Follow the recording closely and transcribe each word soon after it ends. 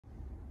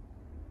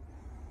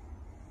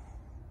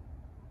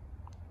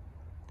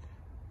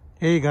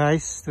Hey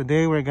guys,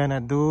 today we're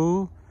gonna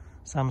do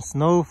some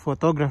snow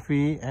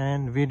photography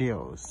and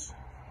videos.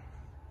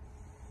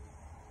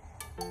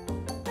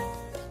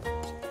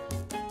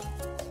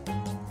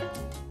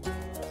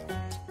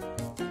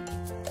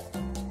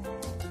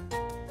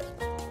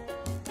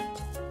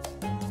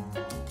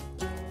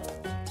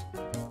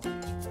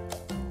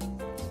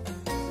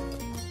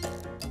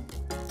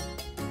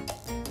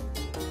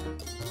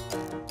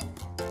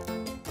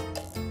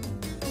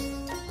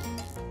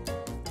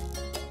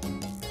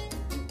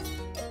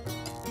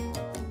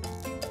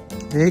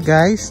 Hey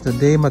guys,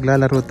 today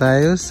maglalaro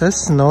tayo sa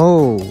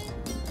snow.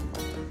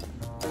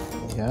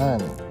 Ayan.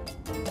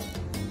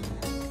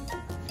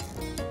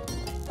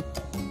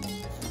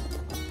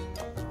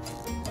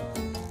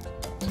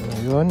 So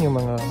yun, yung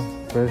mga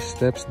first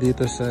steps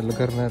dito sa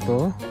lugar na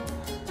to,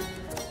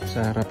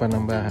 sa harapan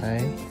ng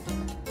bahay.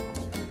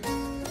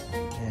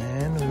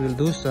 And we will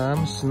do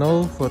some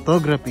snow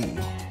photography.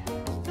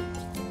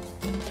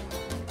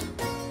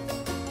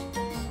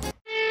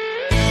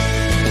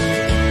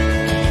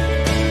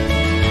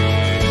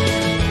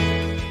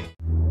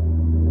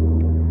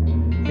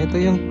 Ito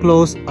yung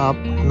close-up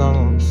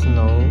ng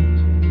snow.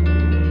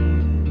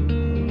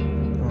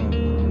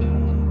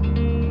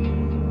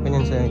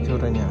 Ganyan siya yung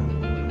itsura niya.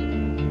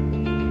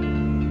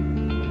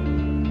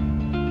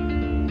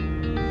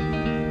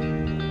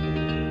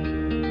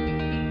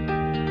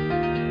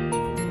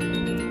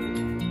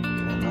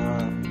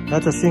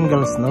 That's a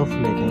single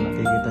snowflake. Yung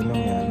nakikita nyo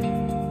yan.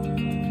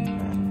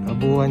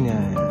 Kabuuan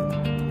niya.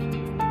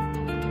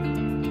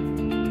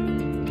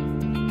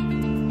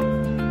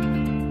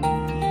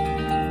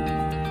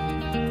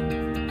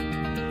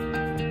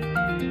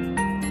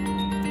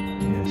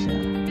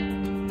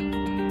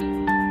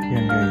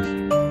 Yan guys.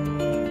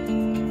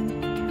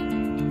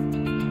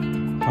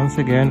 Once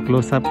again,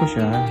 close up ko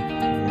siya.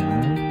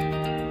 Ayan.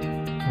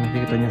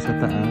 Nakikita niyo sa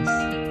taas.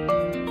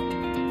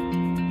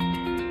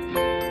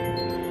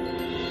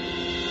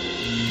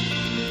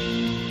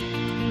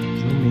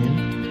 Zoom in.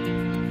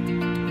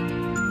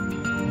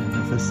 Ayan,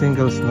 that's a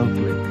single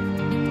snowflake.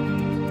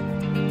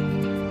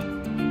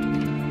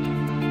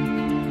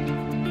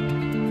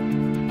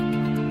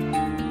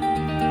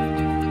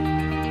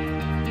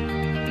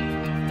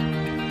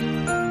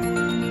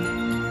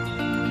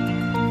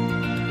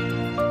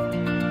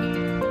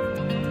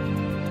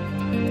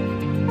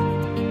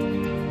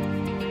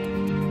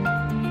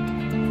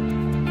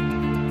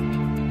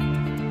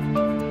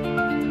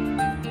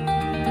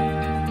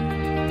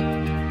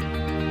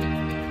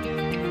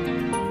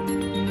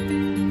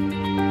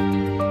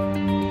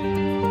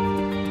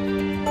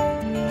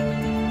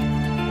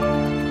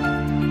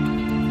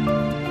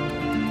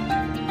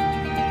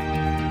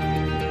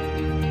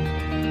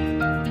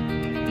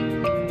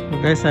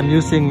 Guys, I'm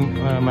using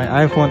my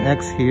iPhone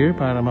X here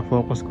para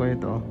ma-focus ko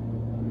ito.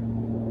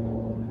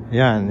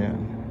 Yan,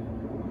 yan.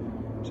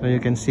 So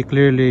you can see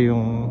clearly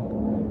yung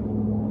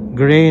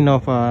grain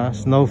of a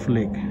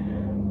snowflake.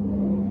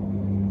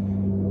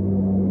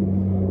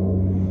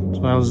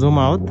 So I'll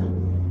zoom out.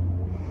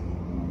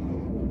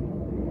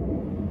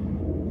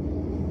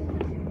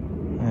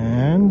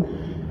 And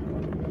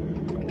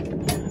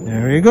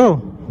there we go.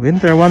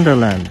 Winter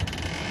Wonderland.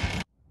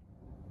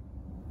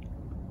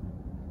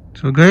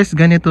 So guys,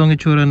 ganito ang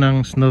itsura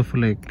ng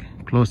snowflake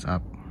close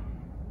up.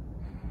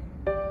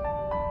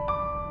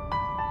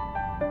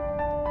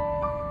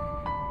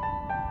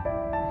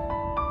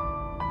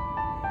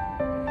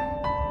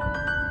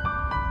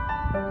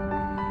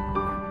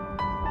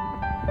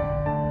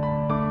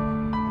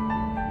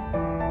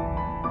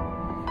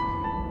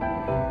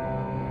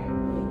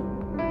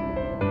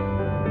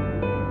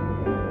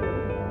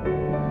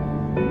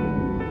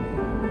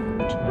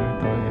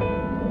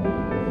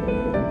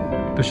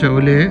 Ito siya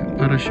uli,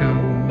 para siyang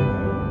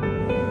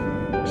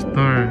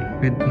star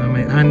with na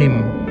may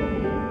 6